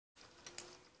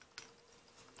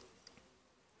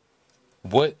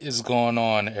What is going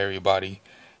on, everybody?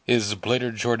 Is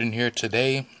Blader Jordan here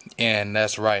today, and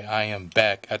that's right, I am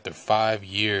back after 5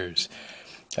 years.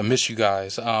 I miss you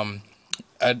guys. I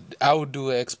will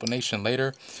do an explanation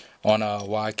later on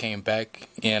why I came back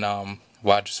and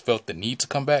why I just felt the need to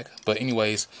come back. But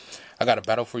anyways, I got a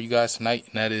battle for you guys tonight,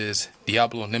 and that is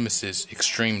Diablo Nemesis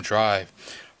Extreme Drive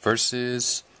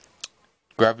versus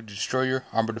Gravity Destroyer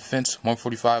Armor Defense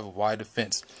 145 Wide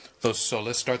Defense. So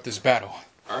let's start this battle.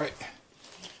 All right.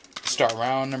 Start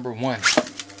round number 1.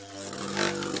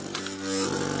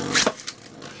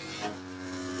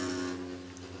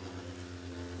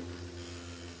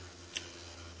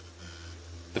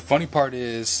 The funny part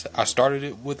is I started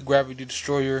it with Gravity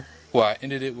Destroyer. Well, I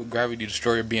ended it with Gravity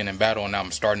Destroyer being in battle, and now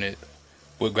I'm starting it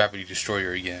with Gravity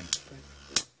Destroyer again.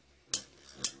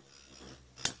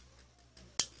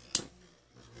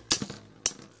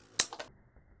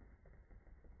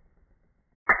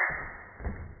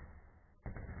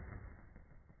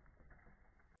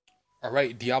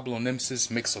 Alright, Diablo Nemesis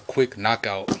makes a quick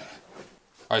knockout.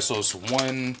 Alright, so it's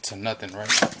 1-0, right?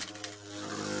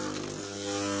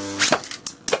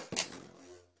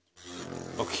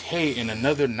 Okay, and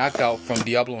another knockout from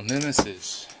Diablo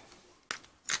Nemesis.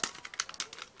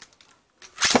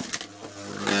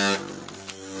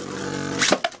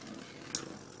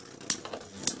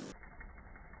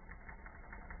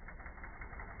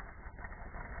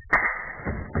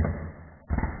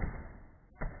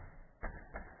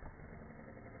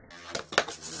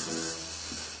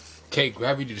 Okay,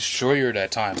 Gravity Destroyer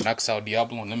that time knocks out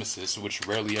Diablo Nemesis, which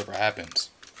rarely ever happens.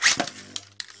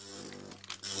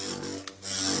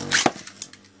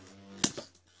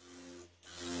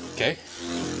 Okay,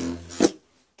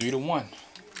 3-1.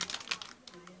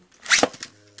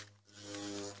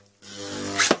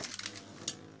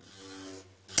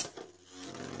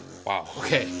 Wow,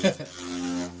 okay.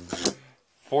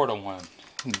 4-1.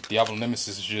 Diablo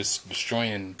Nemesis is just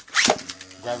destroying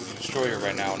Gravity Destroyer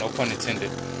right now, no pun intended.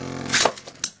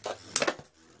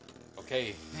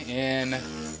 Okay, and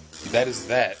that is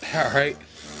that. Alright.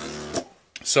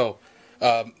 So,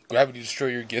 Gravity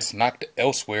Destroyer gets knocked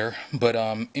elsewhere. But,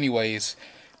 anyways,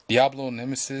 Diablo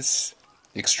Nemesis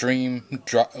Extreme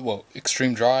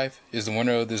Drive is the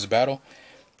winner of this battle.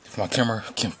 If my camera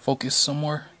can focus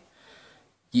somewhere.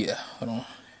 Yeah, hold on.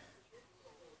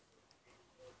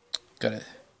 Got it.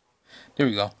 There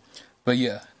we go. But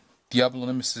yeah, Diablo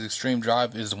Nemesis Extreme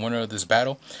Drive is the winner of this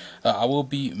battle. I will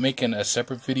be making a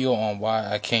separate video on why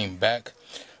I came back.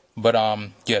 But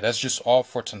yeah, that's just all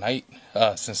for tonight.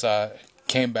 Since I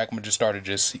came back, I'm gonna just start it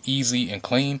just easy and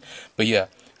clean. But yeah,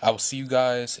 I will see you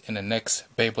guys in the next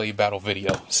Beyblade battle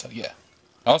video. So yeah.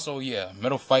 Also, yeah,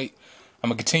 Metal Fight. I'm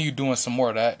gonna continue doing some more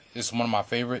of that. It's one of my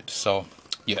favorites. So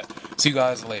yeah, see you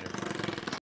guys later.